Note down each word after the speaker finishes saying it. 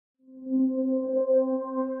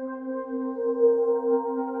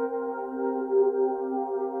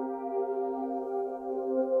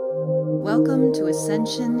Welcome to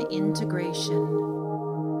Ascension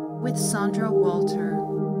Integration with Sandra Walter.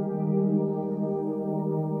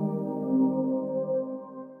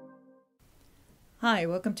 Hi,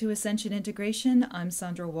 welcome to Ascension Integration. I'm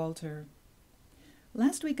Sandra Walter.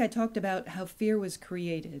 Last week I talked about how fear was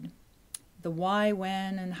created, the why,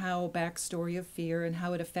 when, and how backstory of fear and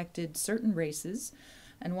how it affected certain races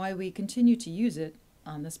and why we continue to use it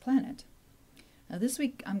on this planet. Now, this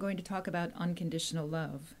week I'm going to talk about unconditional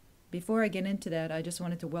love. Before I get into that, I just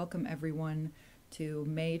wanted to welcome everyone to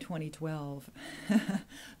May 2012.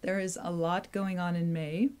 There is a lot going on in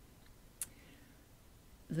May.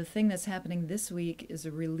 The thing that's happening this week is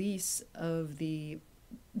a release of the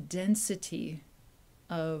density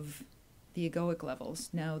of the egoic levels.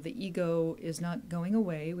 Now, the ego is not going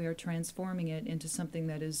away. We are transforming it into something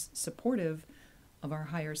that is supportive of our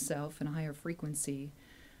higher self and a higher frequency.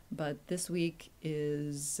 But this week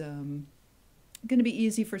is going to be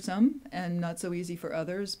easy for some and not so easy for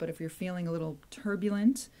others. But if you're feeling a little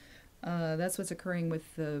turbulent, that's what's occurring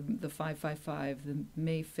with the 555, the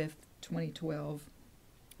May 5th, 2012.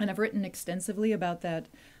 And I've written extensively about that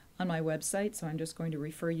on my website, so I'm just going to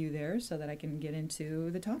refer you there so that I can get into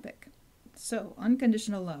the topic. So,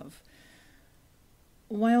 unconditional love.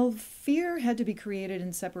 While fear had to be created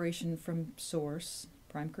in separation from Source,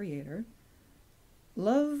 Prime Creator,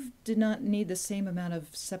 love did not need the same amount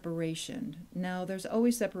of separation. Now, there's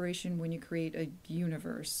always separation when you create a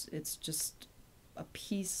universe. It's just a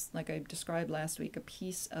piece, like I described last week, a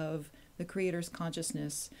piece of the Creator's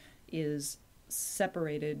consciousness is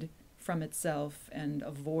separated from itself, and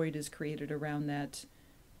a void is created around that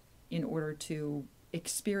in order to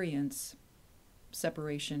experience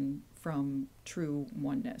separation from true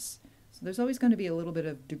oneness. So there's always going to be a little bit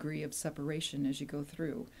of degree of separation as you go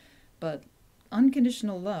through. But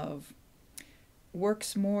unconditional love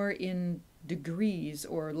works more in degrees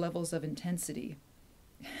or levels of intensity.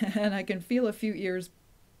 And I can feel a few ears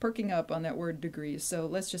perking up on that word degrees, so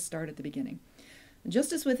let's just start at the beginning.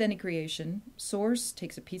 Just as with any creation, Source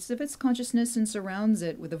takes a piece of its consciousness and surrounds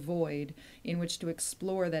it with a void in which to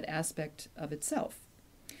explore that aspect of itself.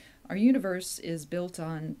 Our universe is built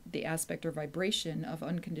on the aspect or vibration of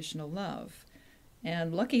unconditional love.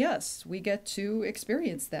 And lucky us, we get to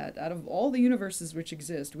experience that. Out of all the universes which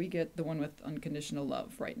exist, we get the one with unconditional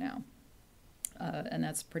love right now. And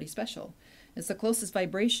that's pretty special. It's the closest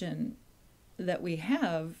vibration that we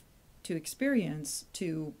have to experience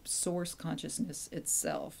to Source consciousness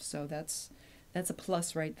itself. So that's a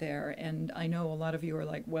plus right there. And I know a lot of you are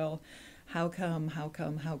like, well, how come?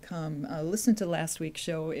 Listen to last week's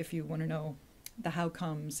show if you want to know the how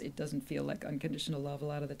comes. It doesn't feel like unconditional love a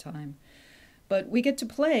lot of the time. But we get to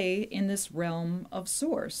play in this realm of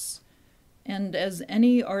Source. And as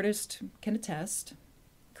any artist can attest,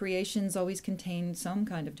 creations always contain some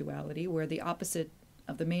kind of duality where the opposite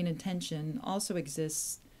of the main intention also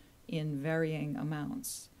exists in varying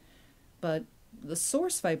amounts. But the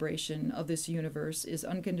source vibration of this universe is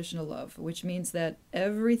unconditional love, which means that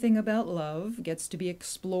everything about love gets to be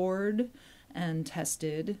explored and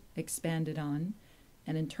tested, expanded on,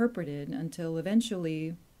 and interpreted until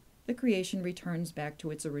eventually the creation returns back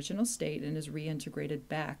to its original state and is reintegrated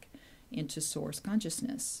back into Source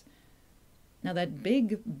consciousness. Now, that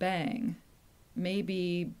Big Bang may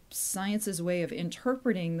be science's way of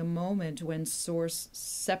interpreting the moment when Source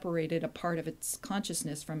separated a part of its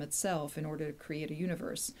consciousness from itself in order to create a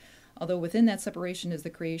universe. Although within that separation is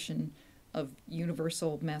the creation of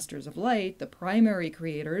universal masters of light, the primary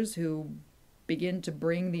creators who begin to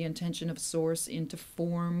bring the intention of Source into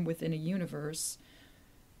form within a universe.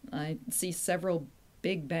 I see several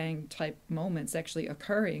Big Bang type moments actually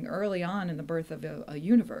occurring early on in the birth of a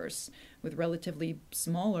universe, with relatively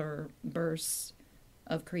smaller bursts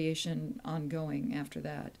of creation ongoing after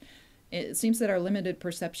that. It seems that our limited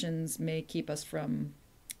perceptions may keep us from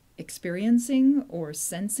experiencing or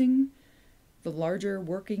sensing the larger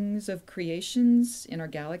workings of creations in our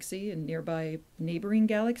galaxy and nearby neighboring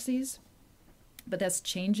galaxies. But that's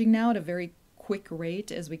changing now at a very quick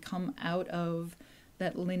rate as we come out of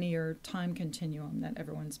that linear time continuum that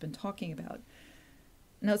everyone's been talking about.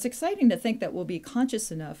 Now, it's exciting to think that we'll be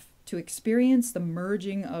conscious enough to experience the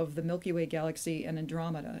merging of the Milky Way galaxy and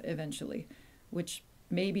Andromeda eventually, which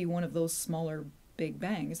may be one of those smaller Big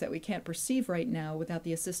Bangs that we can't perceive right now without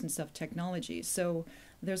the assistance of technology. So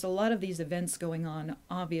there's a lot of these events going on,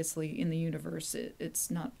 obviously, in the universe.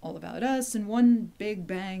 It's not all about us and one Big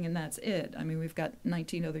Bang and that's it. I mean, we've got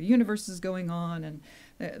 19 other universes going on, and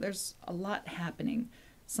there's a lot happening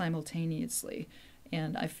simultaneously.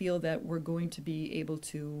 And I feel that we're all going to be able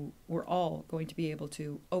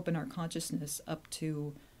to open our consciousness up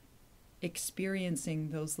to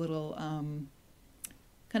experiencing those little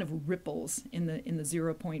kind of ripples in the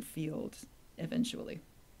 0 point field eventually.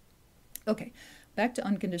 Okay, back to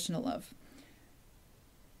unconditional love.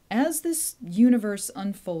 As this universe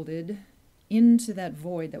unfolded into that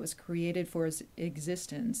void that was created for its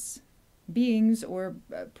existence, beings or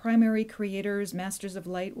primary creators, masters of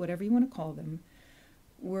light, whatever you want to call them,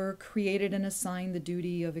 were created and assigned the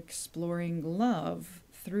duty of exploring love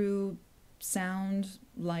through sound,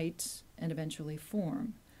 light, and eventually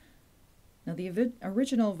form. Now, the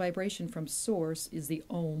original vibration from source is the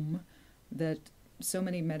Om that so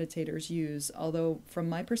many meditators use, although from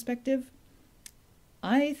my perspective,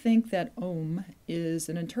 I think that Om is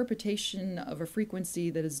an interpretation of a frequency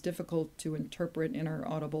that is difficult to interpret in our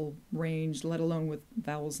audible range, let alone with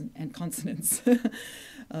vowels and consonants.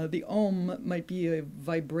 The Om might be a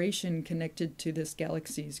vibration connected to this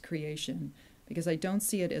galaxy's creation, because I don't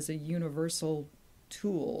see it as a universal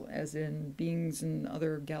tool, as in beings in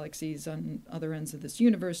other galaxies on other ends of this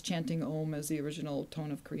universe chanting Om as the original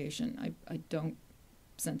tone of creation. I don't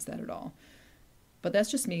sense that at all. But that's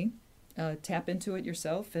just me. Tap into it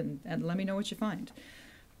yourself and let me know what you find.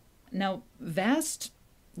 Now, vast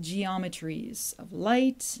geometries of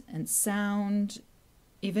light and sound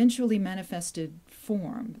eventually manifested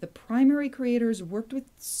form. The primary creators worked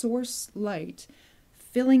with source light,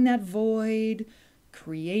 filling that void,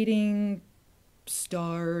 creating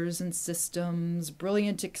stars and systems,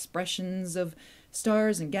 brilliant expressions of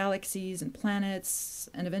stars and galaxies and planets,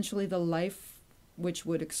 and eventually the life which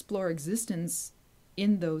would explore existence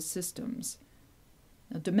in those systems.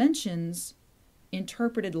 Now, dimensions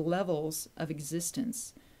interpreted levels of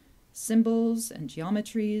existence. Symbols and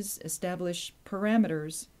geometries establish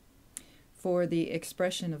parameters for the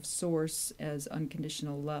expression of source as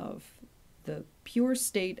unconditional love, the pure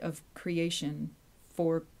state of creation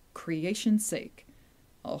for creation's sake,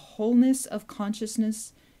 a wholeness of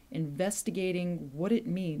consciousness investigating what it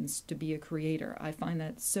means to be a creator. I find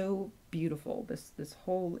that so beautiful, this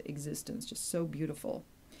whole existence, just so beautiful.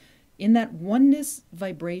 In that oneness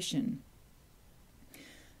vibration,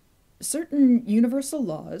 certain universal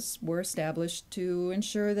laws were established to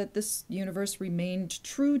ensure that this universe remained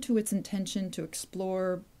true to its intention to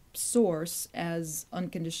explore source as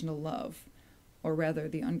unconditional love, or rather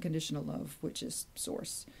the unconditional love, which is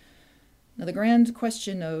source. Now, the grand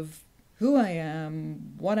question of who I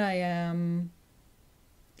am, what I am,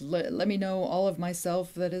 let me know all of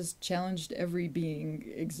myself that has challenged every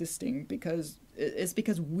being existing, because it's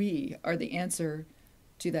because we are the answer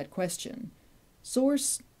to that question.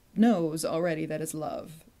 Source knows already that it's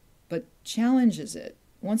love, but challenges it,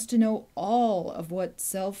 wants to know all of what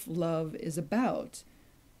self-love is about.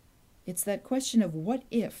 It's that question of what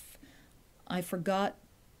if I forgot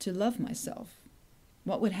to love myself?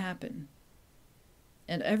 What would happen?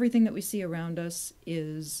 And everything that we see around us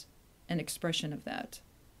is an expression of that.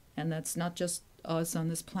 And that's not just us on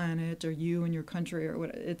this planet or you and your country or what.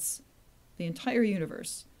 It's the entire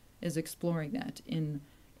universe is exploring that in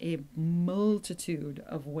a multitude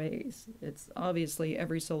of ways. It's obviously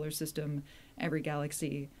every solar system, every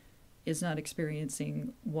galaxy is not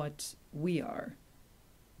experiencing what we are.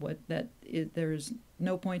 There's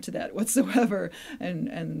no point to that whatsoever.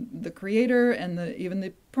 And the creator and even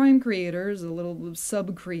the prime creators, the little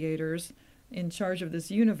sub-creators in charge of this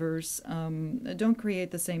universe, don't create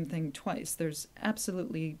the same thing twice. There's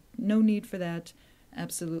absolutely no need for that.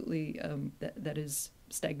 Absolutely, that is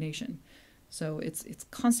stagnation. So it's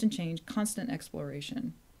constant change, constant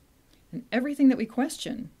exploration. And everything that we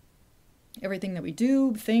question, everything that we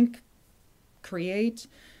do, think, create,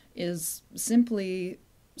 is simply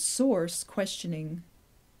source questioning,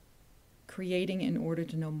 creating in order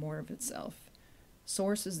to know more of itself.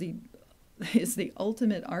 Source is the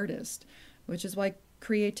ultimate artist, which is why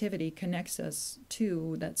creativity connects us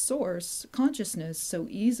to that source consciousness so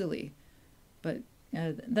easily. But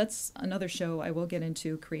that's another show. I will get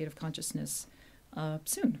into creative consciousness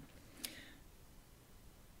soon.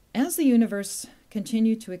 As the universe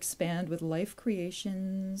continued to expand with life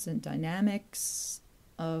creations and dynamics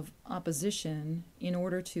of opposition in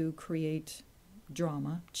order to create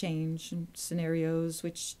drama, change, and scenarios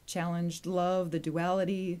which challenged love, the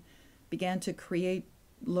duality began to create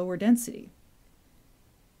lower density.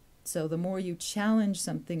 So the more you challenge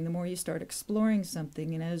something, the more you start exploring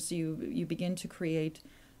something, and as you begin to create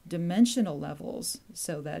dimensional levels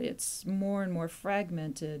so that it's more and more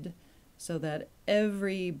fragmented, so that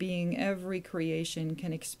every being, every creation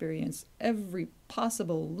can experience every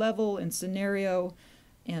possible level and scenario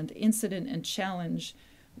and incident and challenge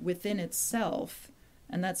within itself.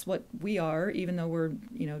 And that's what we are, even though we're,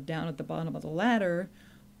 down at the bottom of the ladder.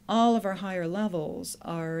 all of our higher levels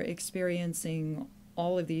are experiencing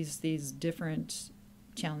all of these different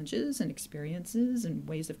challenges and experiences and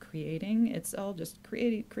ways of creating. It's all just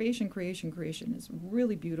creation is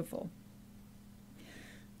really beautiful.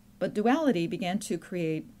 But duality began to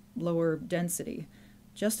create lower density,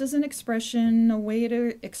 just as an expression, a way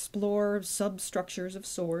to explore substructures of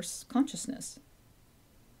source consciousness.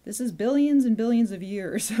 This is billions and billions of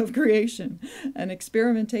years of creation and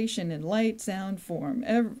experimentation in light, sound, form.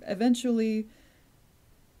 Eventually,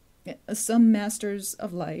 some masters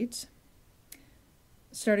of light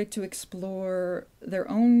started to explore their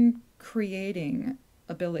own creating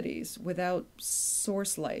abilities without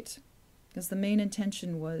source light, because the main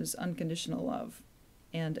intention was unconditional love,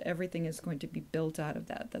 and everything is going to be built out of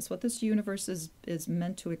that. That's what this universe is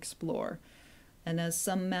meant to explore. And as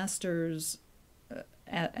some masters,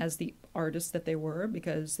 as the artists that they were,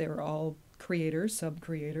 because they were all creators,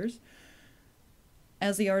 sub-creators,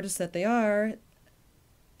 as the artists that they are,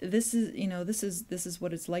 this is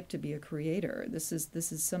what it's like to be a creator. This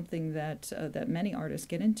is something that many artists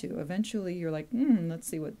get into. Eventually, you're like, let's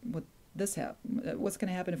see what's going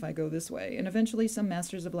to happen if I go this way. And eventually, some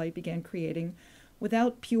masters of light began creating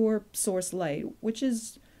without pure source light, which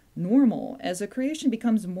is normal as a creation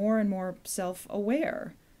becomes more and more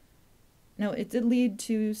self-aware. Now, it did lead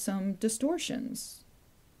to some distortions,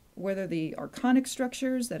 whether the archonic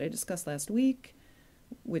structures that I discussed last week,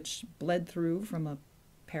 which bled through from a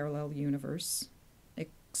parallel universe,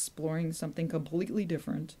 exploring something completely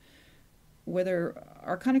different, whether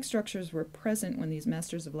archonic structures were present when these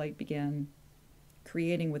masters of light began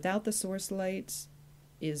creating without the source light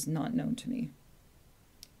is not known to me.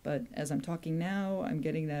 But as I'm talking now, I'm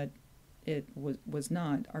getting that it was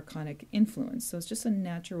not archonic influence. So it's just a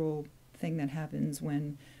natural thing that happens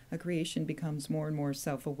when a creation becomes more and more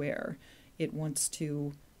self-aware. It wants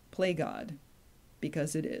to play God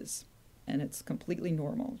because it is. And it's completely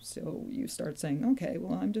normal. So you start saying, okay,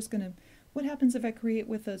 well, I'm just going to, what happens if I create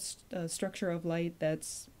with a structure of light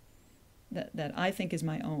that I think is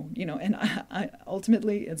my own, and I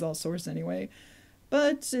ultimately it's all source anyway,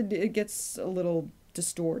 but it gets a little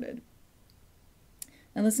distorted.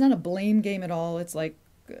 And it's not a blame game at all. It's like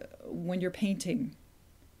when you're painting,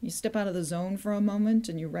 you step out of the zone for a moment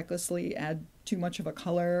and you recklessly add too much of a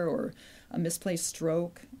color or a misplaced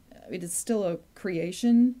stroke. It's still a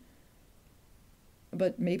creation,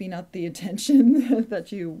 but maybe not the intention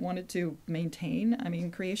that you wanted to maintain. I mean,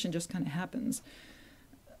 creation just kind of happens.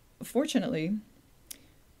 Fortunately,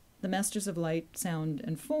 the masters of light, sound,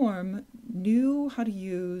 and form knew how to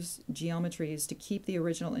use geometries to keep the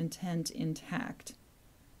original intent intact,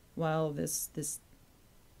 while this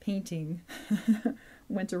painting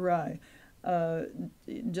went awry.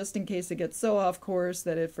 Just in case it gets so off course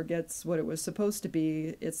that it forgets what it was supposed to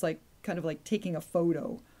be, it's kind of like taking a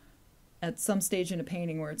photo at some stage in a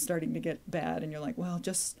painting where it's starting to get bad, and you're like, well,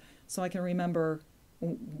 just so I can remember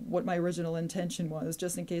what my original intention was,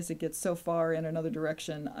 just in case it gets so far in another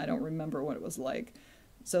direction, I don't remember what it was like.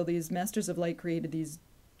 So these masters of light created these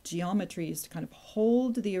geometries to kind of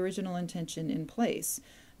hold the original intention in place.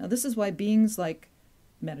 Now, this is why beings like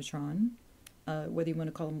Metatron, whether you want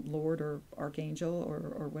to call him Lord or Archangel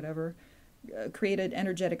or whatever, created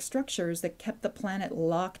energetic structures that kept the planet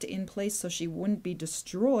locked in place so she wouldn't be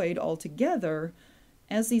destroyed altogether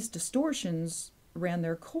as these distortions ran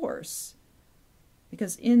their course.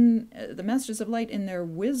 Because the Masters of Light, in their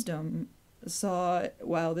wisdom, saw,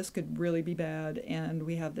 wow, this could really be bad, and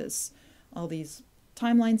we have all these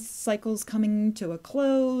timeline cycles coming to a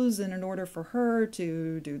close, and in order for her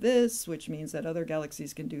to do this, which means that other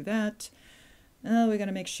galaxies can do that, we got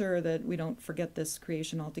to make sure that we don't forget this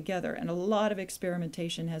creation altogether. And a lot of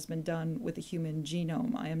experimentation has been done with the human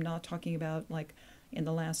genome. I am not talking about in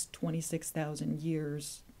the last 26,000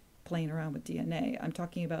 years playing around with DNA. I'm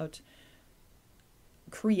talking about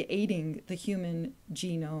creating the human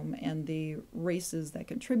genome and the races that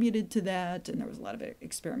contributed to that. And there was a lot of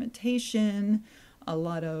experimentation, a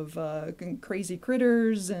lot of crazy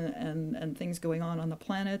critters and things going on the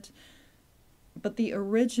planet. But the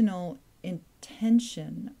original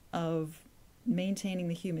intention of maintaining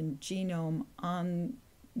the human genome on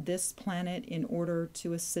this planet in order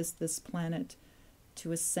to assist this planet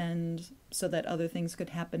to ascend so that other things could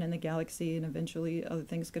happen in the galaxy and eventually other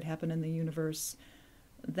things could happen in the universe,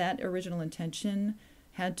 that original intention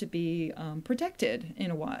had to be protected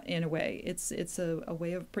in a way. It's a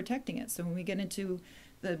way of protecting it. So when we get into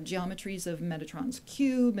the geometries of Metatron's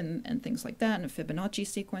cube and things like that, and a Fibonacci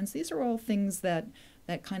sequence, these are all things that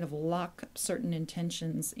kind of lock certain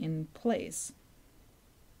intentions in place.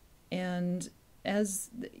 And it's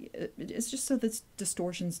just so that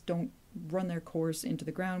distortions don't run their course into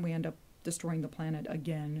the ground, we end up destroying the planet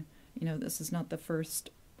again. This is not the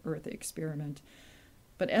first Earth experiment.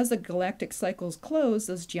 But as the galactic cycles close,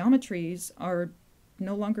 those geometries are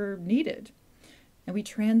no longer needed. And we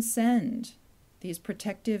transcend these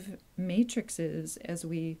protective matrices as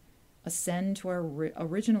we ascend to our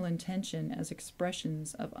original intention as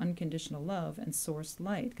expressions of unconditional love and source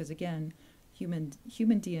light. Because again, human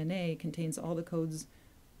DNA contains all the codes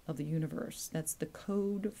of the universe. That's the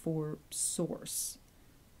code for source.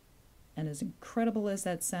 And as incredible as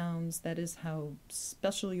that sounds, that is how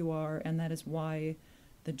special you are, and that is why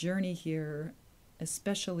the journey here,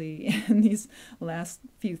 especially in these last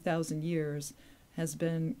few thousand years, has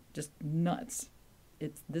been just nuts.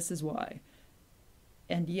 This is why.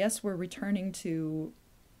 And yes, we're returning to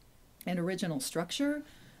an original structure,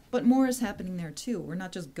 but more is happening there too. We're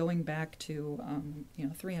not just going back to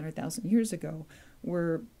 300,000 years ago.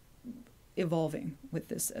 We're evolving with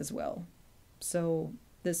this as well. So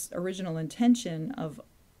this original intention of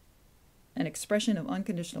an expression of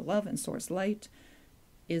unconditional love and source light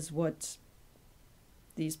is what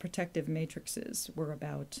these protective matrices were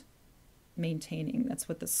about maintaining. That's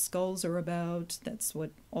what the skulls are about. That's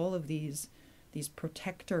what all of these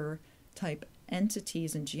protector type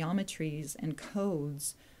entities and geometries and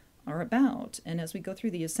codes are about. And as we go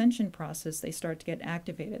through the ascension process, they start to get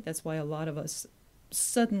activated. That's why a lot of us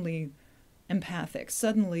suddenly empathic,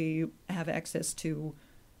 suddenly have access to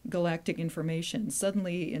galactic information,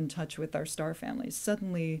 suddenly in touch with our star families,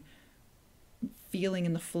 suddenly feeling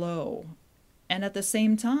in the flow. And at the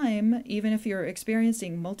same time, even if you're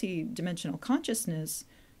experiencing multi-dimensional consciousness,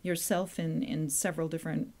 yourself in several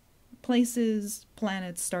different places,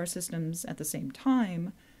 planets, star systems at the same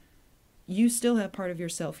time, you still have part of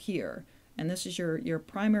yourself here. And this is your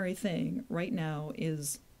primary thing right now,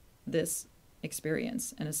 is this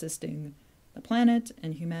experience and assisting the planet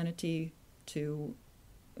and humanity to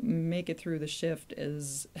make it through the shift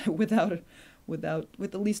is with the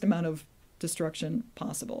least amount of destruction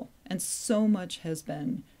possible. And so much has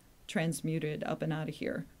been transmuted up and out of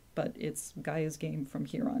here, but it's Gaia's game from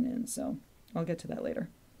here on in, so I'll get to that later.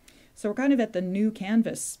 So we're kind of at the new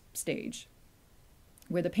canvas stage,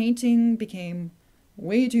 where the painting became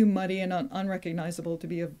way too muddy and unrecognizable to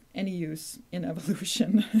be of any use in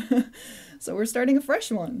evolution. So we're starting a fresh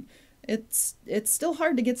one. It's still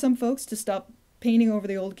hard to get some folks to stop painting over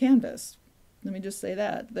the old canvas. Let me just say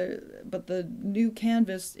that. But the new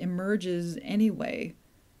canvas emerges anyway,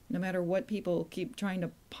 no matter what people keep trying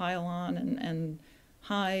to pile on and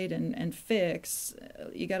hide and fix.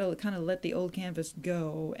 You got to kind of let the old canvas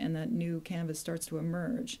go, and that new canvas starts to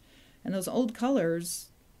emerge. And those old colors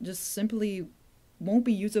just simply won't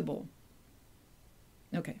be usable.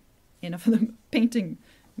 Okay, enough of the painting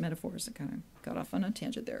metaphors. I kind of got off on a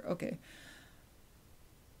tangent there. Okay.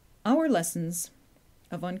 Our lessons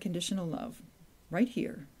of unconditional love, right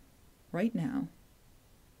here, right now,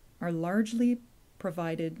 are largely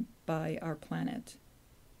provided by our planet,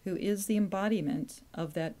 who is the embodiment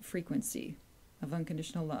of that frequency of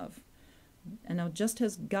unconditional love. And now, just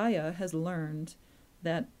as Gaia has learned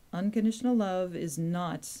that unconditional love is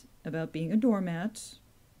not about being a doormat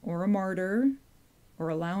or a martyr or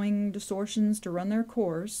allowing distortions to run their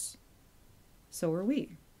course, so are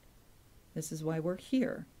we. This is why we're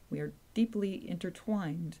here. We are deeply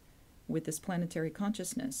intertwined with this planetary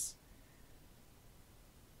consciousness.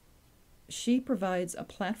 She provides a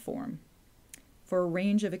platform for a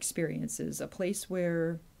range of experiences, a place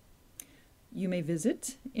where you may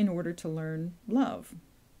visit in order to learn love.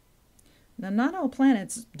 Now, not all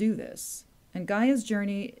planets do this, and Gaia's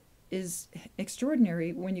journey is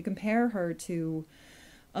extraordinary when you compare her to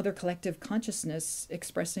other collective consciousness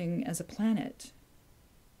expressing as a planet.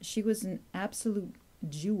 She was an absolute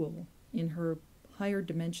jewel in her higher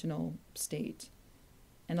dimensional state,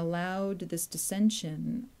 and allowed this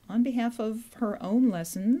dissension on behalf of her own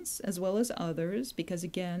lessons as well as others, because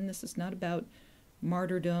again, this is not about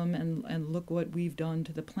martyrdom and look what we've done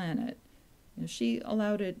to the planet. She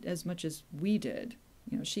allowed it as much as we did.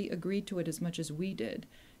 She agreed to it as much as we did.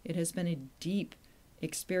 It has been a deep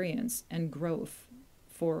experience and growth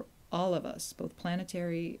for all of us, both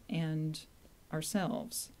planetary and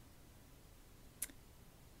ourselves.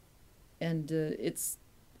 And it's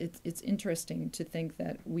interesting to think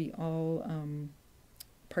that we all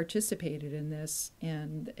participated in this,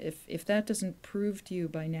 and if that doesn't prove to you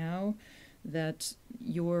by now that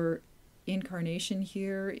your incarnation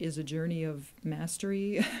here is a journey of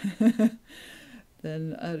mastery,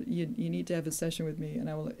 then you need to have a session with me, and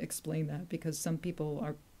I will explain that, because some people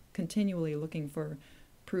are continually looking for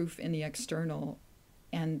proof in the external,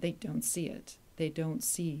 and they don't see it. They don't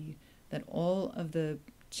see that all of the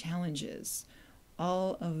challenges,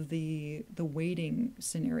 all of the waiting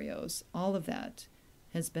scenarios, all of that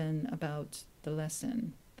has been about the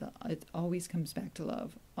lesson. It always comes back to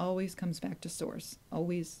love, always comes back to source,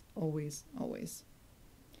 always, always, always.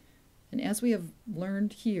 And as we have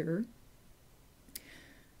learned here,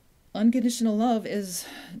 unconditional love is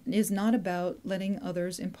not about letting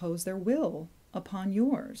others impose their will upon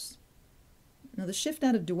yours. Now, the shift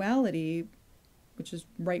out of duality, which is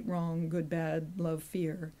right, wrong, good, bad, love,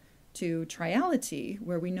 fear, to triality,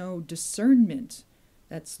 where we know discernment,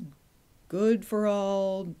 that's good for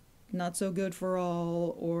all, not so good for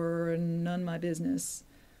all, or none my business,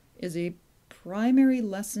 is a primary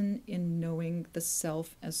lesson in knowing the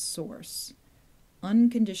self as source.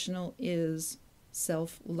 Unconditional is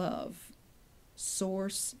self-love,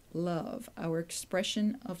 source love, our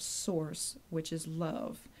expression of source, which is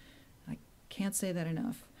love. I can't say that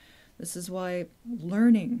enough. This is why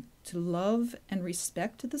learning to love and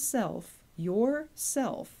respect the self, your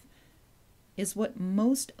self, is what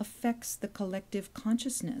most affects the collective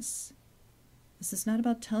consciousness. This is not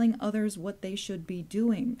about telling others what they should be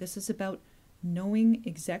doing. This is about knowing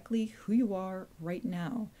exactly who you are right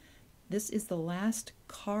now. This is the last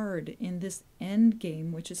card in this end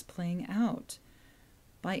game which is playing out.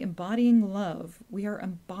 By embodying love, we are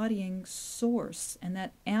embodying source, and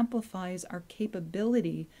that amplifies our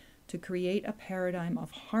capability to create a paradigm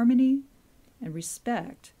of harmony and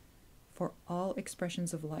respect for all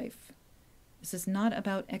expressions of life. This is not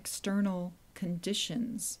about external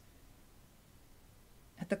conditions.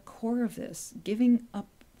 At the core of this, giving up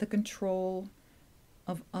the control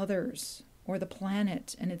of others or the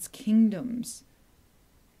planet and its kingdoms,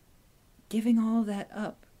 giving all of that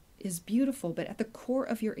up is beautiful, but at the core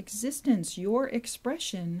of your existence, your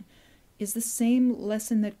expression is the same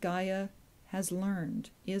lesson that Gaia has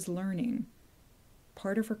learned, is learning.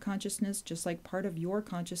 Part of her consciousness, just like part of your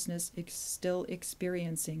consciousness, is still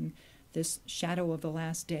experiencing this shadow of the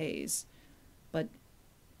last days. But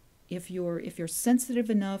if you're sensitive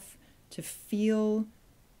enough to feel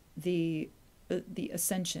the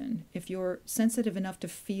ascension, if you're sensitive enough to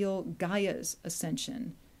feel Gaia's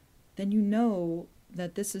ascension, then you know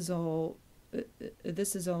that this is all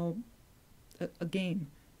a game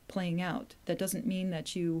playing out. That doesn't mean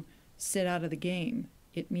that you sit out of the game.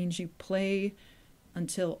 It means you play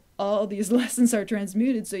until all these lessons are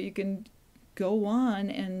transmuted, so you can go on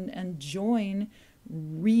and join,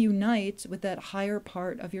 reunite with that higher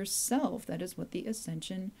part of yourself. That is what the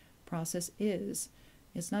ascension process is.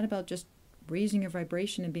 It's not about just raising your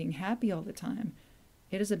vibration and being happy all the time.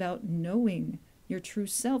 It is about knowing your true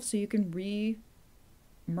self so you can re-merge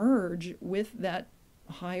with that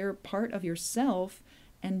higher part of yourself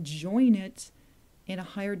and join it in a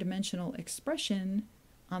higher dimensional expression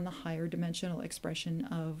on the higher dimensional expression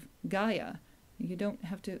of Gaia. You don't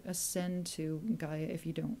have to ascend to Gaia if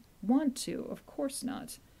you don't want to, of course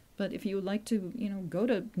not. But if you would like to, go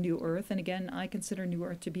to New Earth, and again, I consider New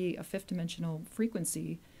Earth to be a fifth dimensional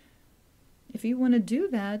frequency. If you want to do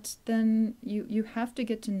that, then you have to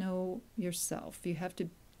get to know yourself. You have to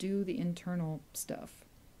do the internal stuff.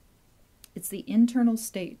 It's the internal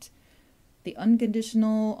state, the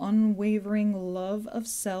unconditional, unwavering love of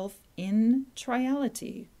self in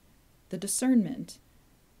triality, the discernment,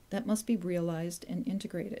 that must be realized and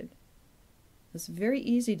integrated. It's very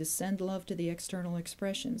easy to send love to the external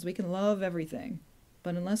expressions. We can love everything,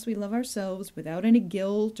 but unless we love ourselves without any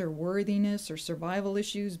guilt or worthiness or survival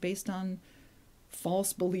issues based on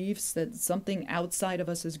false beliefs that something outside of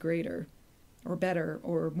us is greater or better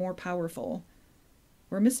or more powerful,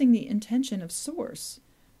 we're missing the intention of source.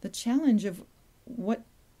 The challenge of what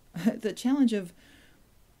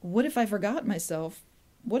if I forgot myself?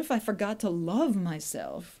 What if I forgot to love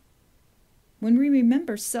myself? When we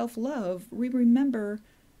remember self-love, we remember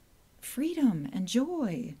freedom and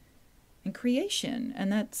joy and creation,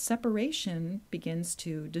 and that separation begins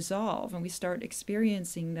to dissolve, and we start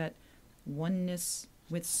experiencing that oneness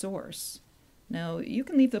with Source. Now, you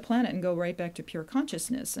can leave the planet and go right back to pure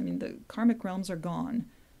consciousness. I mean, the karmic realms are gone.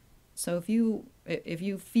 So if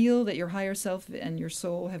you feel that your higher self and your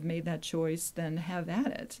soul have made that choice, then have at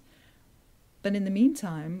it. But in the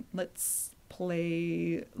meantime, let's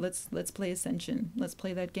play Ascension. Let's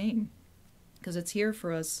play that game, because it's here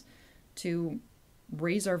for us to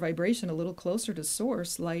raise our vibration a little closer to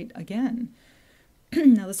Source light again.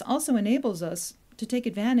 Now, this also enables us to take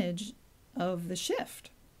advantage of the shift,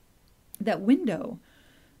 that window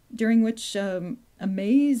during which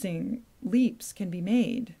amazing leaps can be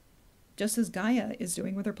made, just as Gaia is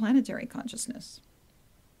doing with her planetary consciousness.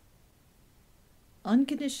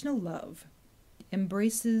 Unconditional love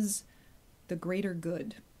embraces the greater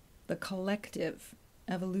good, the collective,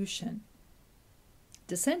 evolution.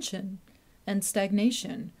 Dissension and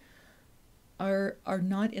stagnation are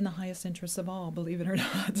not in the highest interests of all, believe it or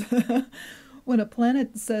not. When a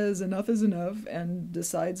planet says enough is enough and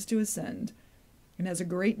decides to ascend, and has a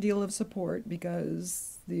great deal of support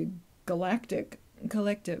because the galactic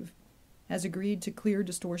collective has agreed to clear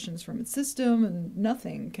distortions from its system, and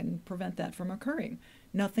nothing can prevent that from occurring.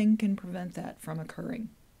 Nothing can prevent that from occurring.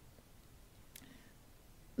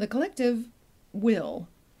 The collective will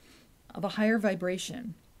of a higher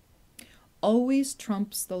vibration always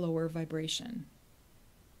trumps the lower vibration.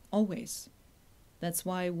 Always. That's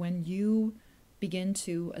why when you begin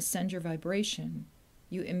to ascend your vibration,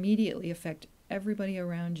 you immediately affect everybody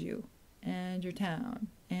around you and your town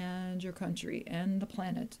and your country and the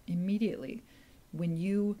planet immediately. When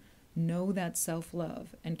you know that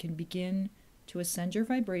self-love and can begin to ascend your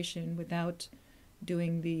vibration without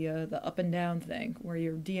doing the up and down thing where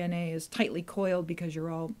your DNA is tightly coiled because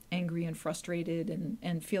you're all angry and frustrated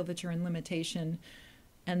and feel that you're in limitation,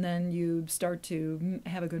 and then you start to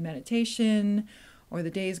have a good meditation, or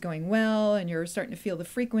the day's going well and you're starting to feel the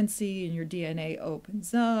frequency and your DNA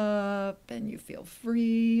opens up and you feel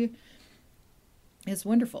free. It's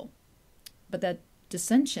wonderful. But that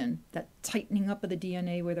dissension, that tightening up of the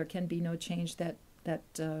DNA where there can be no change, that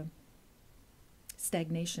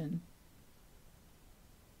stagnation,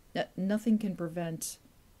 that nothing can prevent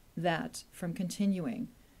that from continuing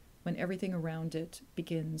when everything around it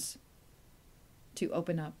begins to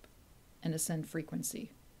open up and ascend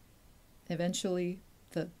frequency. Eventually,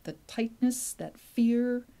 the tightness, that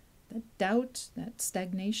fear, that doubt, that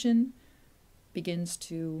stagnation begins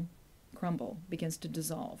to crumble, begins to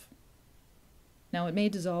dissolve. Now, it may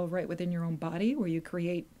dissolve right within your own body where you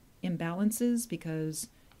create imbalances because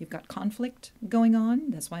you've got conflict going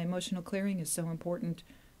on. That's why emotional clearing is so important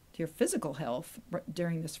to your physical health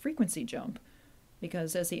during this frequency jump,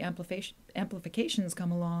 because as the amplifications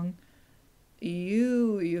come along,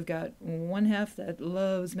 you've got one half that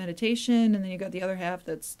loves meditation, and then you've got the other half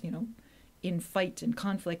that's, in fight and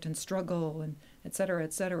conflict and struggle and et cetera,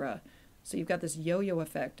 et cetera. So you've got this yo-yo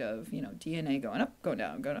effect of, DNA going up, going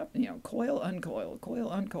down, going up, coil, uncoil,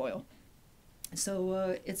 coil, uncoil.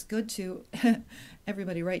 So it's good to,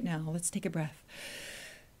 everybody right now, let's take a breath.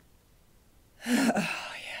 Oh,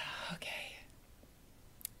 yeah, okay.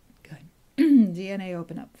 Good. DNA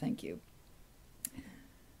open up, thank you.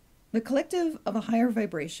 The collective of a higher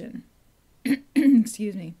vibration,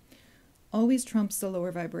 excuse me, always trumps the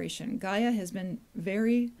lower vibration. Gaia has been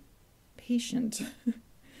very patient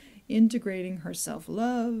integrating her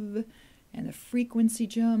self-love and the frequency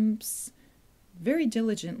jumps very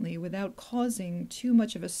diligently without causing too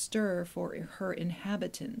much of a stir for her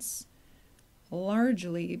inhabitants,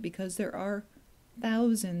 largely because there are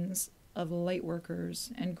thousands of light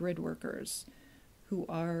workers and grid workers who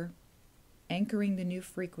are anchoring the new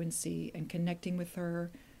frequency and connecting with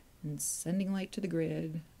her and sending light to the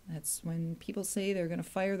grid. That's when people say they're going to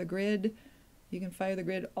fire the grid. You can fire the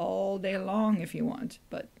grid all day long if you want,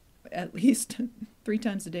 but at least 3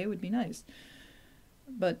 times a day would be nice.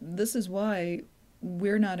 But this is why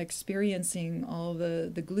we're not experiencing all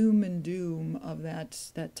the gloom and doom of that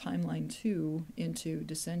timeline 2 into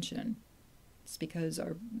dissension. It's because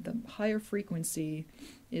the higher frequency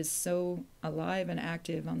is so alive and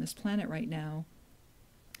active on this planet right now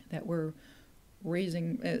that we're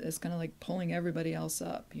raising, it's kind of like pulling everybody else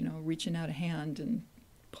up, reaching out a hand and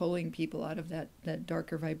pulling people out of that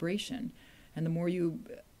darker vibration. And the more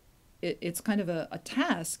it's kind of a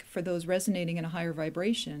task for those resonating in a higher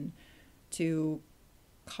vibration to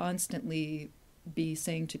constantly be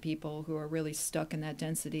saying to people who are really stuck in that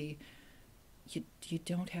density, you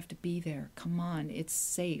don't have to be there. Come on, it's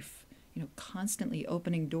safe. Constantly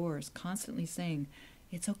opening doors, constantly saying,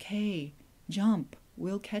 it's okay, jump,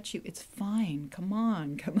 we'll catch you, it's fine, come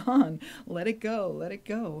on, let it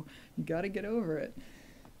go, you got to get over it.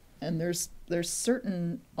 And there's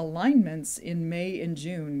certain alignments in May and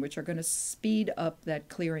June which are going to speed up that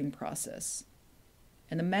clearing process.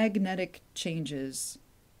 And the magnetic changes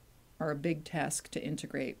are a big task to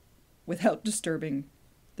integrate without disturbing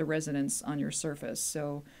the resonance on your surface.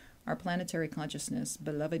 So our planetary consciousness,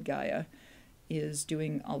 beloved Gaia, is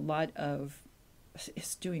doing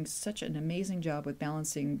such an amazing job with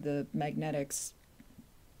balancing the magnetics.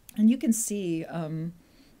 And you can see,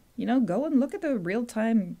 go and look at the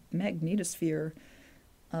real-time magnetosphere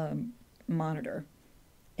monitor.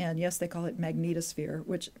 And yes, they call it magnetosphere,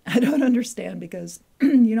 which I don't understand because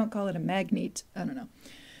you don't call it a magnet. I don't know.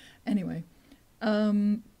 Anyway,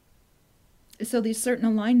 so these certain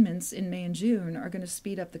alignments in May and June are going to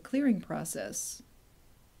speed up the clearing process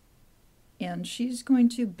And she's going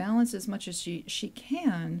to balance as much as she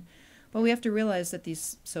can, but we have to realize that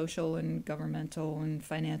these social and governmental and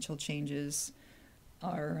financial changes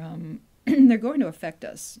are they're going to affect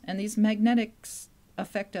us, and these magnetics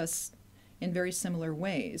affect us in very similar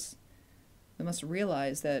ways. We must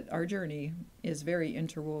realize that our journey is very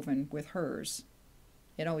interwoven with hers.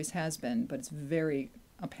 It always has been, but it's very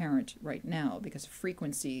apparent right now because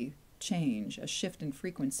frequency change, a shift in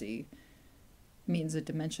frequency, means a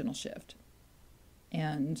dimensional shift.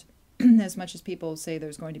 And as much as people say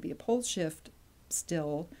there's going to be a pole shift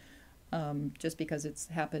still, just because it's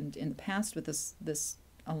happened in the past with this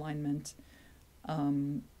alignment,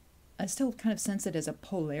 I still kind of sense it as a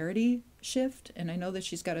polarity shift. And I know that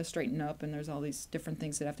she's got to straighten up and there's all these different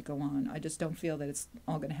things that have to go on. I just don't feel that it's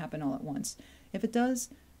all going to happen all at once. If it does,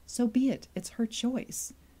 so be it. It's her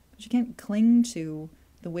choice. But you can't cling to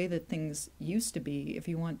the way that things used to be if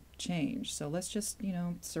you want change. So let's just,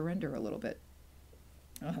 surrender a little bit.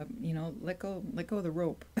 Let go of the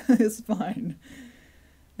rope. It's fine.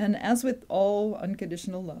 And as with all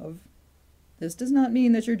unconditional love, this does not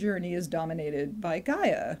mean that your journey is dominated by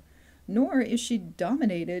Gaia, nor is she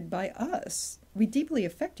dominated by us. We deeply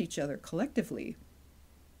affect each other collectively.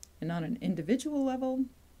 And on an individual level,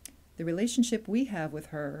 the relationship we have with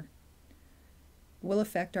her will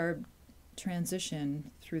affect our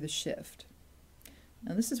transition through the shift.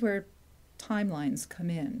 Now, this is where timelines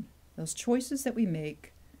come in. Those choices that we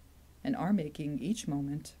make and are making each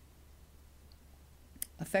moment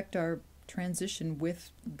affect our transition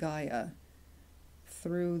with Gaia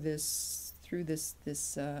through this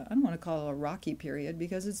I don't want to call it a rocky period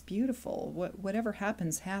because it's beautiful. Whatever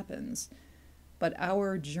happens. But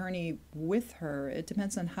our journey with her, it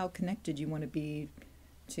depends on how connected you want to be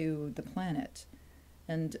to the planet.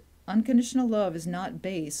 And unconditional love is not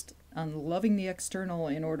based on loving the external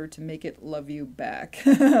in order to make it love you back.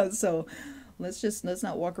 So let's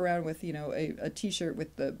not walk around with a T-shirt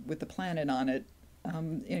with the planet on it,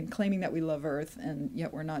 and claiming that we love Earth, and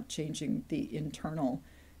yet we're not changing the internal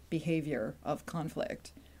behavior of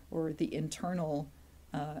conflict or the internal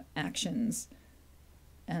actions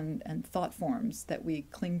and thought forms that we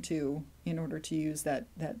cling to in order to use that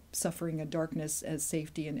suffering and darkness as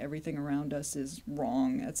safety and everything around us is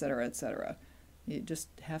wrong, etc., etc. You just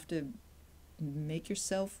have to make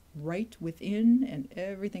yourself right within, and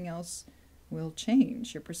everything else will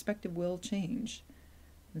change. Your perspective will change.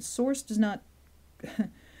 And Source does not,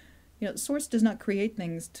 Source does not create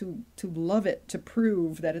things to love it, to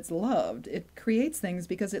prove that it's loved. It creates things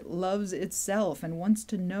because it loves itself and wants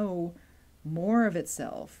to know more of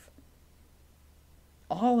itself,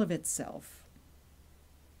 all of itself.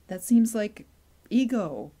 That seems like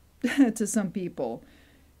ego to some people.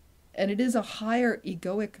 And it is a higher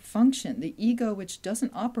egoic function, the ego which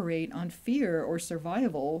doesn't operate on fear or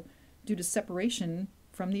survival due to separation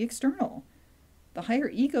from the external. The higher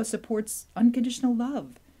ego supports unconditional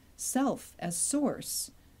love, self as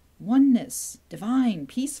source, oneness, divine,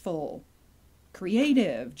 peaceful,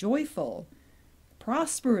 creative, joyful,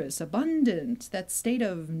 prosperous, abundant, that state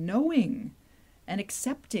of knowing and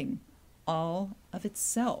accepting all of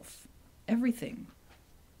itself, everything.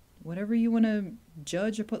 Whatever you want to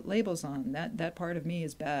judge or put labels on, that part of me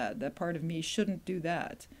is bad. That part of me shouldn't do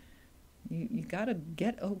that. You got to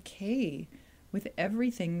get okay with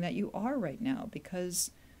everything that you are right now,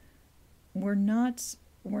 because we're not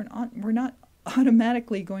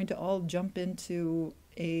automatically going to all jump into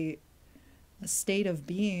a state of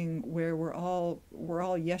being where we're all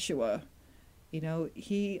Yeshua.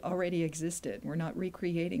 He already existed. We're not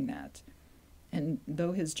recreating that. And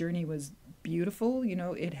though his journey was beautiful,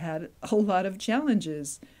 it had a lot of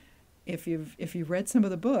challenges. If you've read some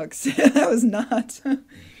of the books, that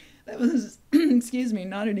was excuse me,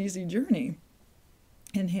 not an easy journey.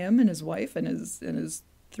 And him and his wife and his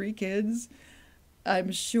 3 kids,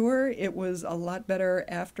 I'm sure it was a lot better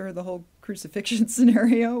after the whole crucifixion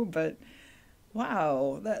scenario, but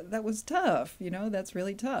wow, that was tough. That's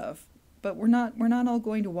really tough. But we're not all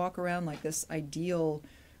going to walk around like this ideal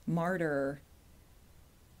martyr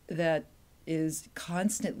that is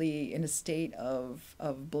constantly in a state of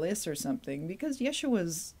bliss or something, because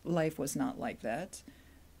Yeshua's life was not like that.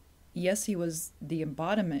 Yes, he was the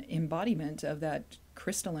embodiment of that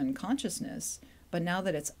crystalline consciousness, but now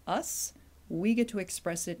that it's us, we get to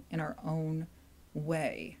express it in our own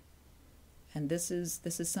way. And this is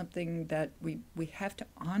something that we have to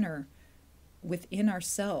honor within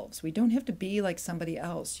ourselves. We don't have to be like somebody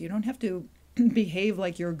else. You don't have to behave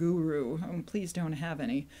like your guru. Please don't have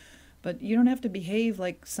any. But you don't have to behave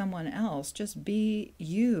like someone else. Just be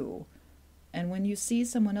you. And when you see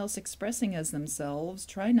someone else expressing as themselves,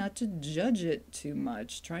 try not to judge it too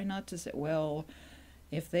much. Try not to say, well,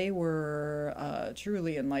 if they were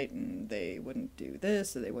truly enlightened, they wouldn't do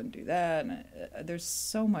this or they wouldn't do that. And, there's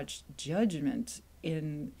so much judgment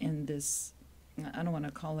in this. I don't want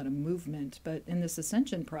to call it a movement, but in this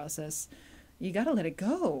ascension process, you got to let it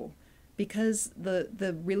go, because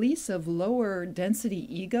the release of lower density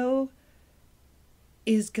ego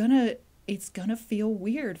is it's gonna feel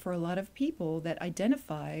weird for a lot of people that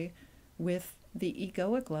identify with the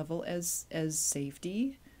egoic level as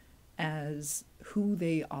safety, as who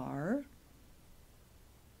they are.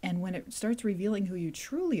 And when it starts revealing who you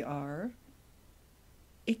truly are,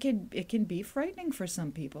 it can be frightening for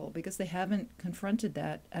some people because they haven't confronted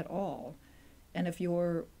that at all. And if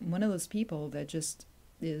you're one of those people that just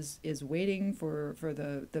is waiting for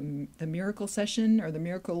the miracle session or the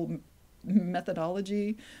miracle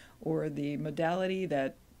methodology or the modality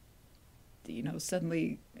that,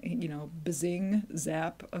 suddenly, bazing,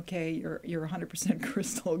 zap, okay, you're 100%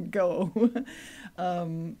 crystal, go.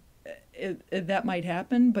 That might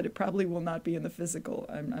happen, but it probably will not be in the physical.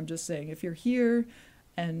 I'm just saying, if you're here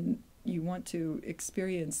and you want to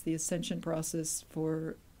experience the ascension process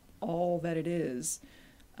for all that it is,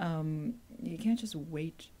 you can't just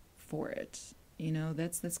wait for it.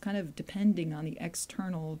 That's kind of depending on the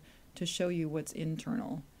external to show you what's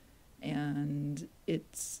internal. And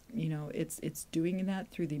it's doing that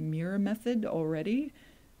through the mirror method already.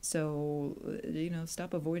 So,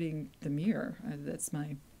 stop avoiding the mirror. That's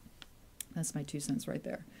my 2 cents right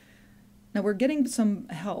there. Now we're getting some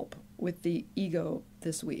help with the ego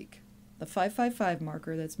this week. The 555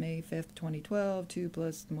 marker, that's May 5th, 2012, 2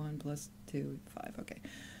 plus 1 plus 2, 5, okay,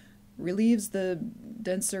 relieves the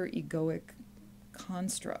denser egoic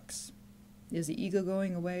constructs. Is the ego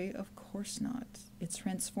going away? Of course not. It's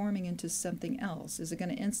transforming into something else. Is it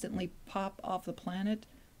going to instantly pop off the planet?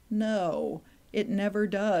 No, it never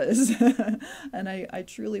does. And I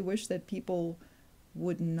truly wish that people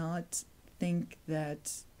would not think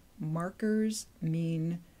that markers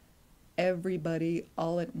mean everybody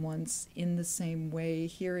all at once in the same way.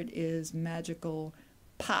 Here it is, magical,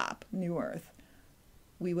 pop, new earth.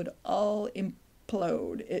 We would all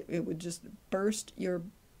implode. It would just burst your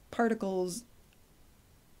particles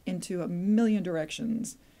into a million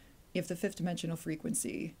directions if the fifth dimensional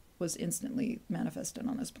frequency was instantly manifested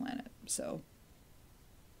on this planet. So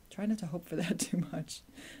try not to hope for that too much.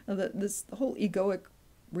 The whole egoic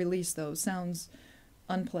release, though, sounds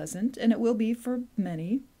unpleasant, and it will be for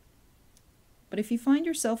many. But if you find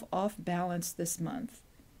yourself off balance this month,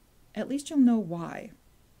 at least you'll know why.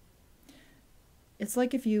 It's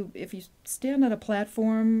like if you stand on a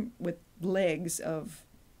platform with legs of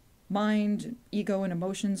mind, ego, and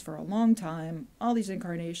emotions for a long time, all these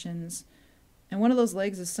incarnations, and one of those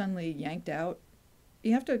legs is suddenly yanked out,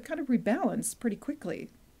 you have to kind of rebalance pretty quickly.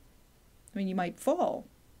 I mean, you might fall,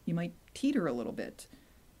 you might teeter a little bit,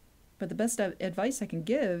 but the best advice I can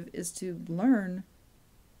give is to learn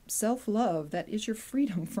self-love. That is your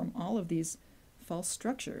freedom from all of these false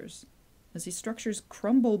structures. As these structures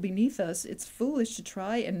crumble beneath us, it's foolish to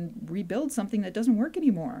try and rebuild something that doesn't work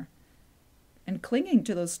anymore. And clinging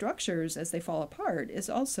to those structures as they fall apart is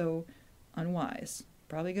also unwise.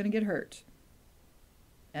 Probably going to get hurt.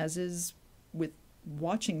 As is with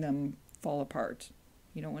watching them fall apart.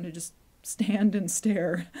 You don't want to just stand and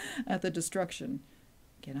stare at the destruction.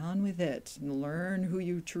 Get on with it and learn who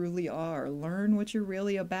you truly are. Learn what you're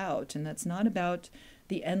really about. And that's not about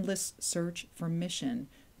the endless search for mission.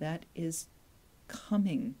 That is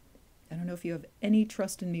coming. I don't know if you have any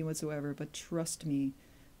trust in me whatsoever, but trust me,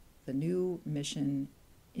 the new mission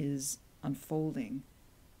is unfolding.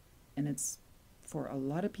 And it's, for a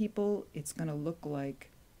lot of people, it's going to look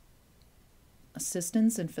like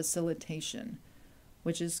assistance and facilitation,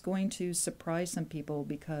 which is going to surprise some people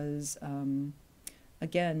because,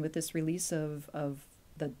 again, with this release of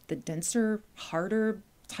the denser, harder,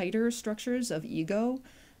 tighter structures of ego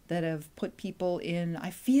that have put people in,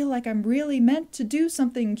 I feel like I'm really meant to do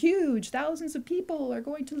something huge. Thousands of people are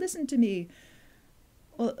going to listen to me.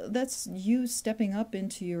 Well, that's you stepping up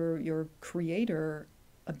into your creator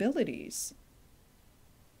abilities.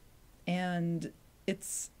 And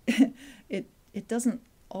it's it doesn't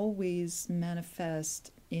always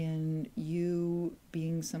manifest in you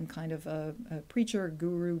being some kind of a preacher,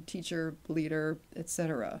 guru, teacher, leader,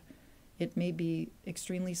 etc. It may be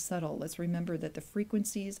extremely subtle. Let's remember that the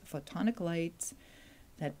frequencies of photonic light,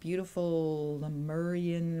 that beautiful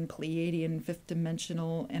Lemurian, Pleiadian, fifth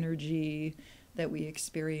dimensional energy that we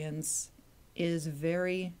experience is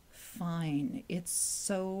very fine. It's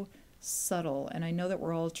so subtle. And I know that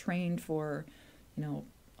we're all trained for,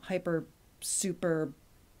 hyper super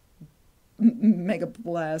mega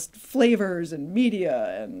blast flavors and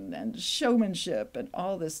media and showmanship and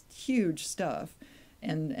all this huge stuff.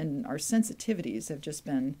 And our sensitivities have just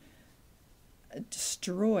been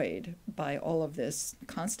destroyed by all of this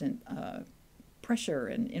constant pressure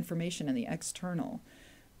and information in the external.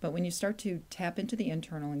 But when you start to tap into the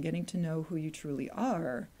internal and getting to know who you truly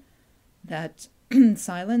are, that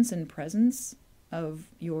silence and presence of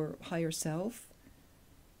your higher self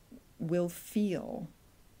will feel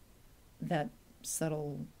that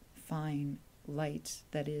subtle, fine light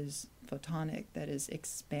that is photonic, that is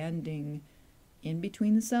expanding in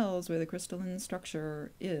between the cells where the crystalline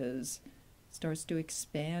structure is, starts to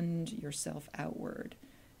expand yourself outward.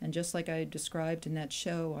 And just like I described in that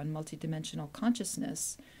show on multidimensional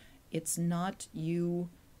consciousness, it's not you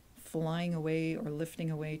flying away or lifting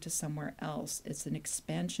away to somewhere else. It's an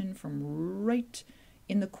expansion from right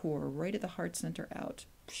in the core, right at the heart center out.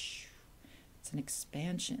 It's an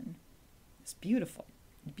expansion. It's beautiful,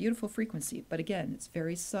 beautiful frequency. But again, it's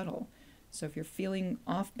very subtle. So if you're feeling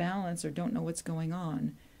off balance or don't know what's going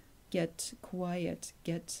on, get quiet,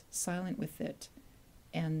 get silent with it,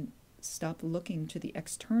 and stop looking to the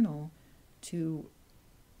external to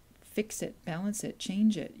fix it, balance it,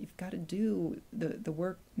 change it. You've got to do the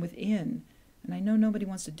work within. And I know nobody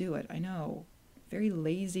wants to do it. I know. Very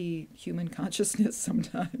lazy human consciousness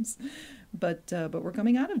sometimes. But we're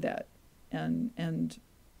coming out of that. And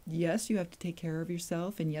yes, you have to take care of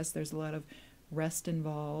yourself. And yes, there's a lot of rest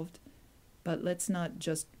involved. But let's not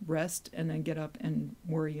just rest and then get up and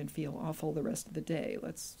worry and feel awful the rest of the day.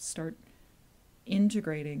 Let's start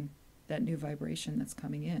integrating that new vibration that's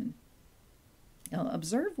coming in. Now,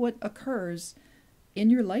 observe what occurs in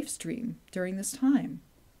your life stream during this time,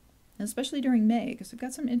 and especially during May, because we've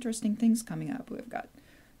got some interesting things coming up. We've got,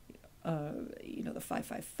 the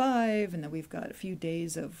 555, and then we've got a few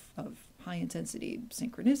days of high-intensity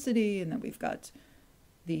synchronicity, and then we've got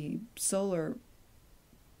the solar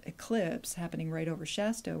eclipse happening right over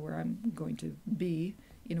Shasta, where I'm going to be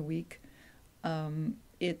in a week.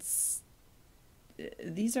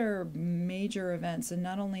 These are major events, and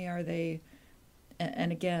not only are they,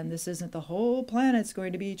 and again, this isn't the whole planet's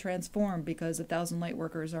going to be transformed because 1,000 light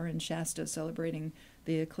workers are in Shasta celebrating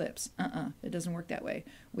the eclipse. It doesn't work that way.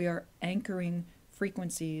 We are anchoring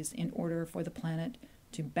frequencies in order for the planet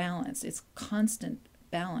to balance. It's constant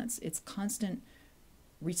balance. It's constant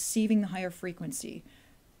receiving the higher frequency,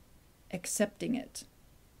 accepting it,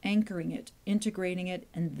 anchoring it, integrating it,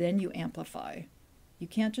 and then you amplify. You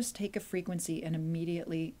can't just take a frequency and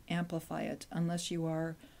immediately amplify it unless you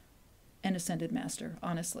are an ascended master,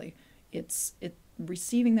 honestly. It's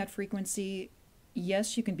receiving that frequency.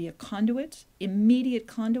 Yes, you can be a conduit, immediate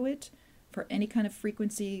conduit for any kind of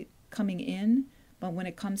frequency coming in, but when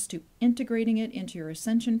it comes to integrating it into your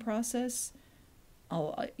ascension process, a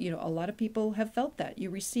lot of people have felt that. You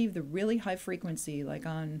receive the really high frequency, like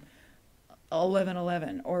on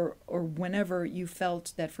 1111 or whenever you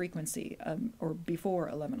felt that frequency, or before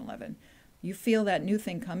 1111. You feel that new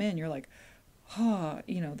thing come in, you're like,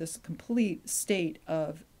 this complete state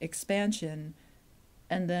of expansion.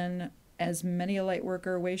 And then, as many a light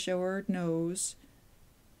worker, way shower knows,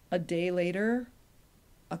 a day later,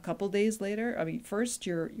 a couple days later, first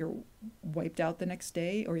you're wiped out the next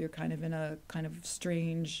day, or you're kind of in a kind of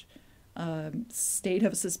strange state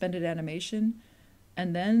of suspended animation,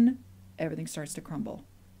 and then everything starts to crumble,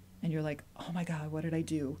 and you're like, oh my God, what did I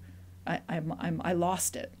do? I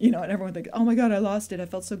lost it, and everyone thinks, oh my God, I lost it. I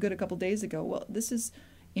felt so good a couple days ago. Well, this is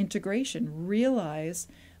integration. Realize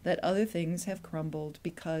that other things have crumbled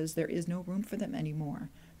because there is no room for them anymore.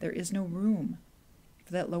 There is no room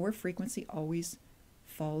for that lower frequency. Always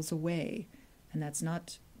falls away, and that's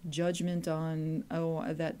not judgment on,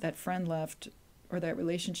 that friend left, or that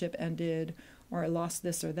relationship ended, or I lost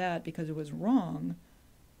this or that because it was wrong.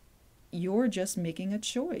 You're just making a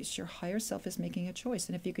choice. Your higher self is making a choice.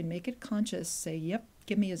 And if you can make it conscious, say, yep,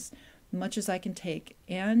 give me as much as I can take.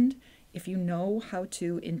 And if you know how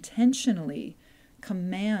to intentionally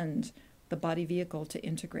command the body vehicle to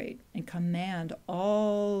integrate, and command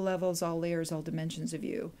all levels, all layers, all dimensions of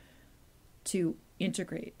you to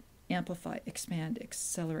integrate, amplify, expand,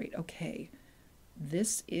 accelerate. Okay,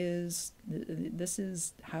 this is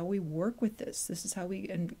how we work with this. This is how we,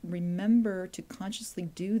 and remember to consciously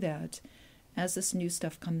do that as this new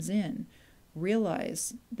stuff comes in.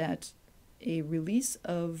 Realize that a release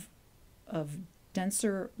of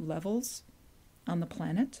denser levels on the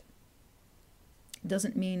planet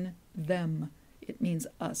doesn't mean them. It means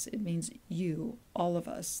us. It means you, all of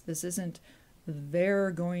us. This isn't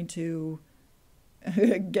they're going to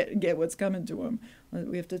get what's coming to them.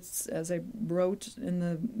 We have to, as I wrote in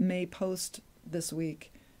the May post this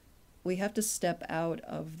week, we have to step out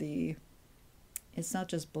of the, it's not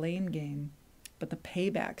just blame game, but the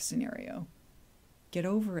payback scenario. Get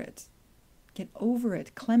over it. Get over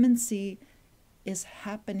it. Clemency is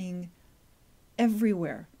happening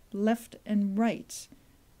everywhere, left and right.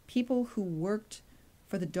 People who worked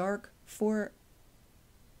for the dark for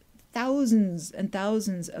thousands and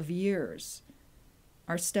thousands of years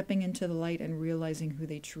are stepping into the light and realizing who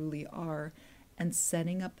they truly are and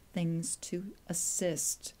setting up things to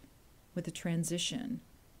assist with the transition.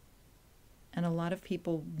 And a lot of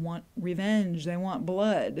people want revenge. They want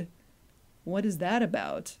blood. What is that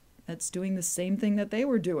about? That's doing the same thing that they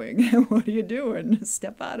were doing. What are you doing?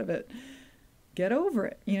 Step out of it. Get over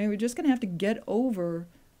it. We're just going to have to get over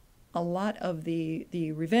a lot of the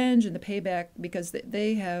revenge and the payback, because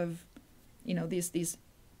they have, these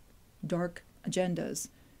dark agendas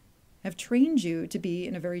have trained you to be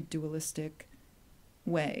in a very dualistic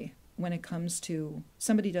way. When it comes to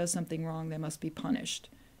somebody does something wrong, they must be punished.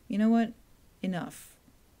 You know what? Enough.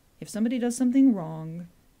 If somebody does something wrong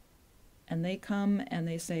and they come and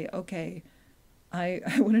they say, okay,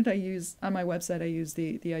 what did I use on my website? I used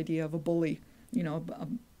the idea of a bully, a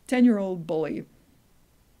 10-year-old bully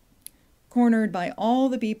cornered by all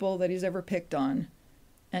the people that he's ever picked on,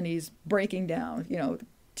 and he's breaking down,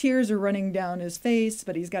 tears are running down his face,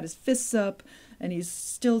 but he's got his fists up, and he's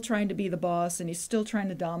still trying to be the boss, and he's still trying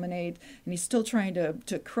to dominate, and he's still trying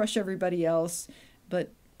to crush everybody else.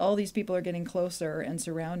 But all these people are getting closer and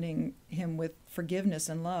surrounding him with forgiveness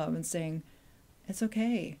and love and saying, it's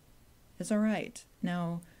okay. It's all right.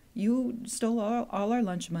 Now, you stole all our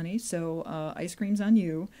lunch money, so ice cream's on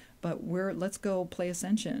you, but let's go play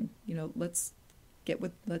Ascension. Let's get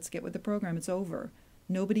with the program. It's over.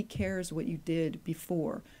 Nobody cares what you did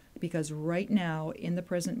before, because right now, in the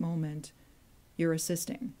present moment, you're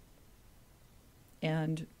assisting.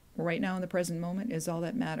 And right now in the present moment is all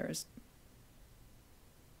that matters.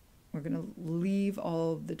 We're going to leave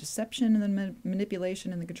all the deception and the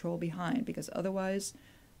manipulation and the control behind, because otherwise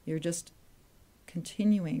you're just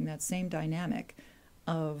continuing that same dynamic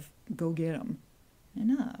of go get 'em.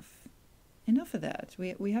 Enough of that.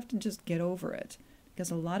 We have to just get over it,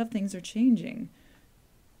 because a lot of things are changing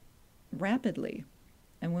rapidly.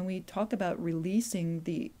 And when we talk about releasing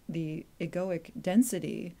the egoic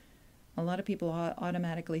density, a lot of people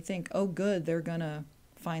automatically think, oh good, they're gonna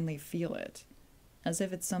finally feel it, as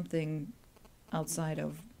if it's something outside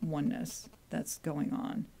of oneness that's going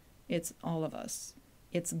on. It's all of us.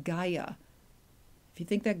 It's Gaia. If you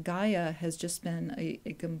think that Gaia has just been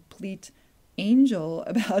a complete angel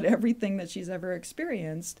about everything that she's ever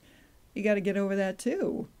experienced, you got to get over that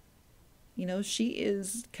too. She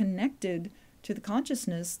is connected to the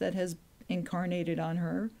consciousness that has incarnated on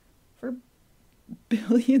her for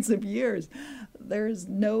billions of years. There's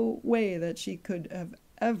no way that she could have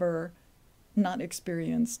ever not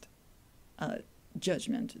experienced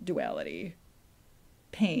judgment, duality,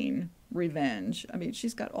 pain, revenge. I mean,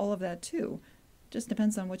 she's got all of that too. Just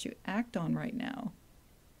depends on what you act on right now.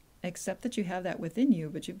 Accept that you have that within you,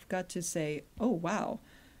 but you've got to say, oh, wow,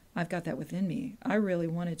 I've got that within me. I really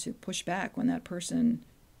wanted to push back when that person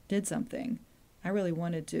did something. I really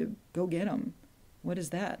wanted to go get them. What is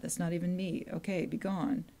that? That's not even me. Okay, be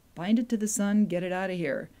gone. Bind it to the sun, get it out of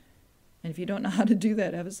here. And if you don't know how to do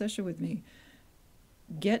that, have a session with me.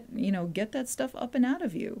 Get that stuff up and out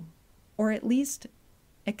of you. Or at least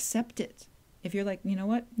accept it. If you're like, you know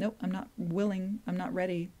what? Nope, I'm not willing. I'm not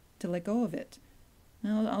ready to let go of it.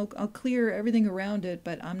 Now, I'll clear everything around it,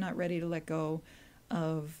 but I'm not ready to let go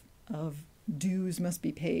of dues must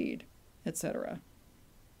be paid, etc.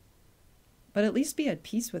 But at least be at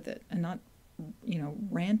peace with it and not,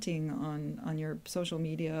 ranting on your social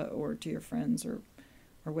media or to your friends or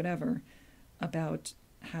whatever about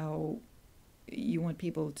how you want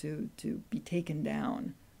people to be taken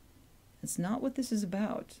down. It's not what this is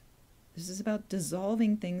about. This is about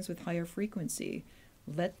dissolving things with higher frequency.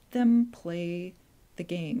 Let them play the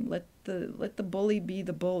game. Let the bully be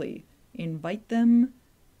the bully. Invite them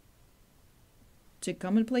to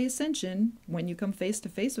come and play Ascension when you come face to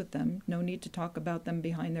face with them. No need to talk about them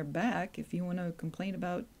behind their back. If you want to complain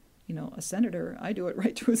about, a senator, I do it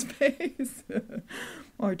right to his face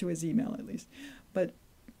or to his email at least. But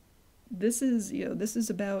this is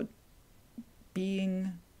about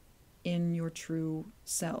being in your true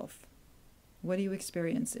self. What are you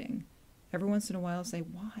experiencing? Every once in a while say,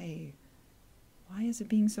 why? Why is it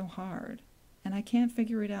being so hard? And I can't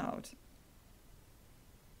figure it out.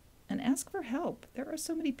 And ask for help. There are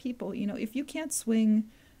so many people, if you can't swing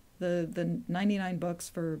the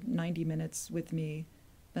 $99 for 90 minutes with me,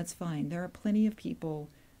 that's fine. There are plenty of people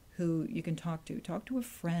who you can talk to. Talk to a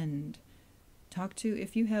friend. Talk to,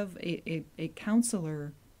 if you have a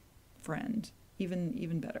counselor friend,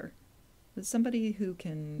 even better. There's somebody who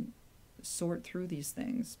can sort through these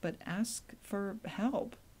things, but ask for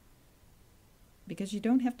help. Because you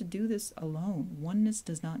don't have to do this alone. Oneness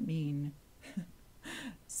does not mean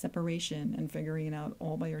separation and figuring it out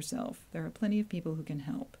all by yourself. There are plenty of people who can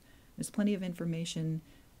help. There's plenty of information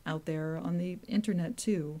out there on the internet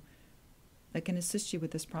too that can assist you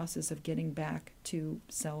with this process of getting back to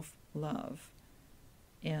self-love.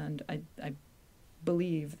 And I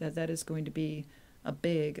believe that that is going to be a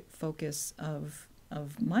big focus of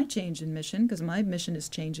my change in mission, because my mission is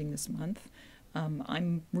changing this month.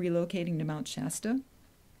 I'm relocating to Mount Shasta,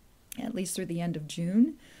 at least through the end of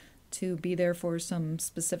June, to be there for some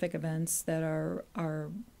specific events that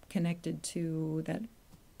are connected to that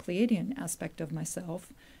Pleiadian aspect of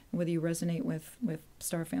myself. Whether you resonate with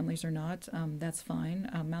star families or not, that's fine.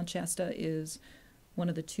 Mount Shasta is one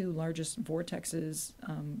of the 2 largest vortexes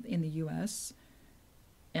in the U.S.,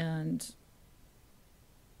 and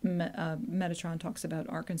Metatron talks about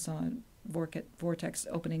Arkansas vortex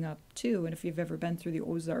opening up too, and if you've ever been through the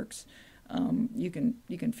Ozarks, you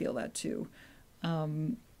can feel that too.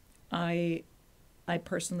 I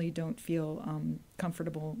personally don't feel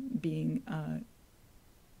comfortable being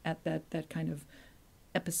at that kind of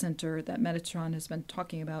epicenter that Metatron has been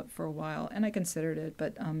talking about for a while, and I considered it,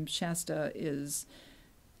 but Shasta is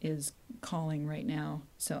calling right now,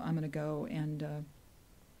 so I'm going to go and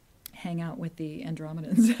hang out with the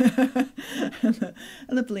Andromedans and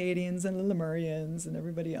the Pleiadians and the Lemurians and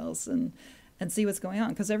everybody else, and see what's going on,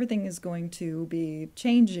 because everything is going to be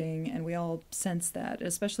changing, and we all sense that,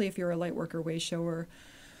 especially if you're a light worker way shower.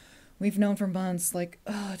 We've known for months, like,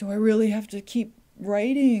 oh, do I really have to keep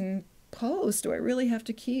writing posts? Do I really have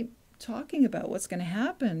to keep talking about what's going to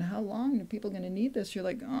happen? How long are people going to need this? You're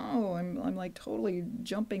like, oh, I'm like totally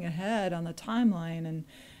jumping ahead on the timeline,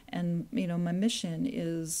 and you know, my mission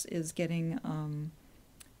is getting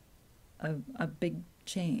a big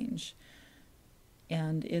change,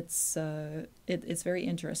 and it's very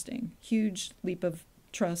interesting. Huge leap of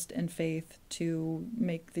trust and faith to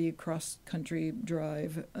make the cross-country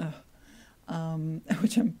drive,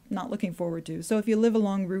 which I'm not looking forward to. So if you live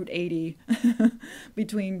along Route 80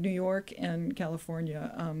 between New York and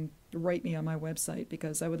California, write me on my website,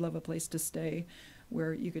 because I would love a place to stay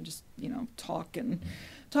where you could just, you know, talk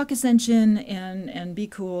Ascension and be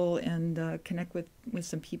cool and connect with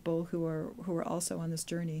some people who are also on this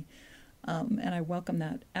journey. And I welcome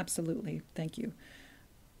that, absolutely. Thank you.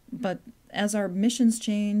 But as our missions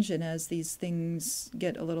change and as these things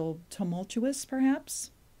get a little tumultuous,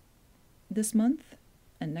 perhaps, this month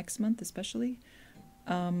and next month especially,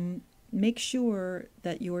 make sure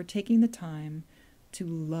that you are taking the time to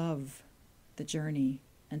love the journey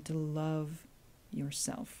and to love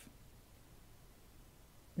yourself.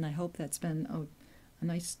 And I hope that's been a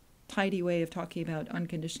nice, tidy way of talking about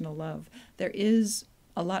unconditional love. There is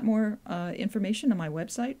a lot more information on my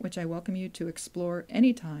website, which I welcome you to explore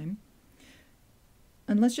anytime.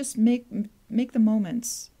 And let's just make the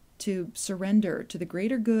moments to surrender to the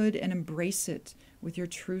greater good and embrace it with your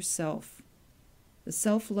true self. The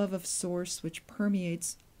self-love of Source, which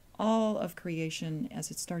permeates all of creation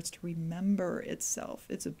as it starts to remember itself.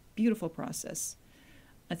 It's a beautiful process.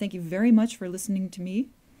 I thank you very much for listening to me.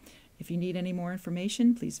 If you need any more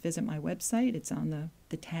information, please visit my website. It's on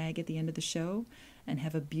the tag at the end of the show. And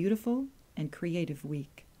have a beautiful and creative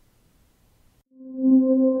week.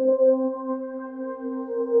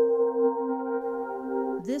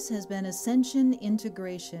 This has been Ascension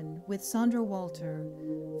Integration with Sandra Walter.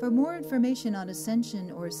 For more information on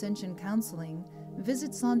Ascension or Ascension Counseling,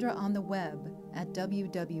 visit Sandra on the web at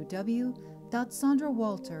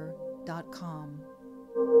www.sandrawalter.com.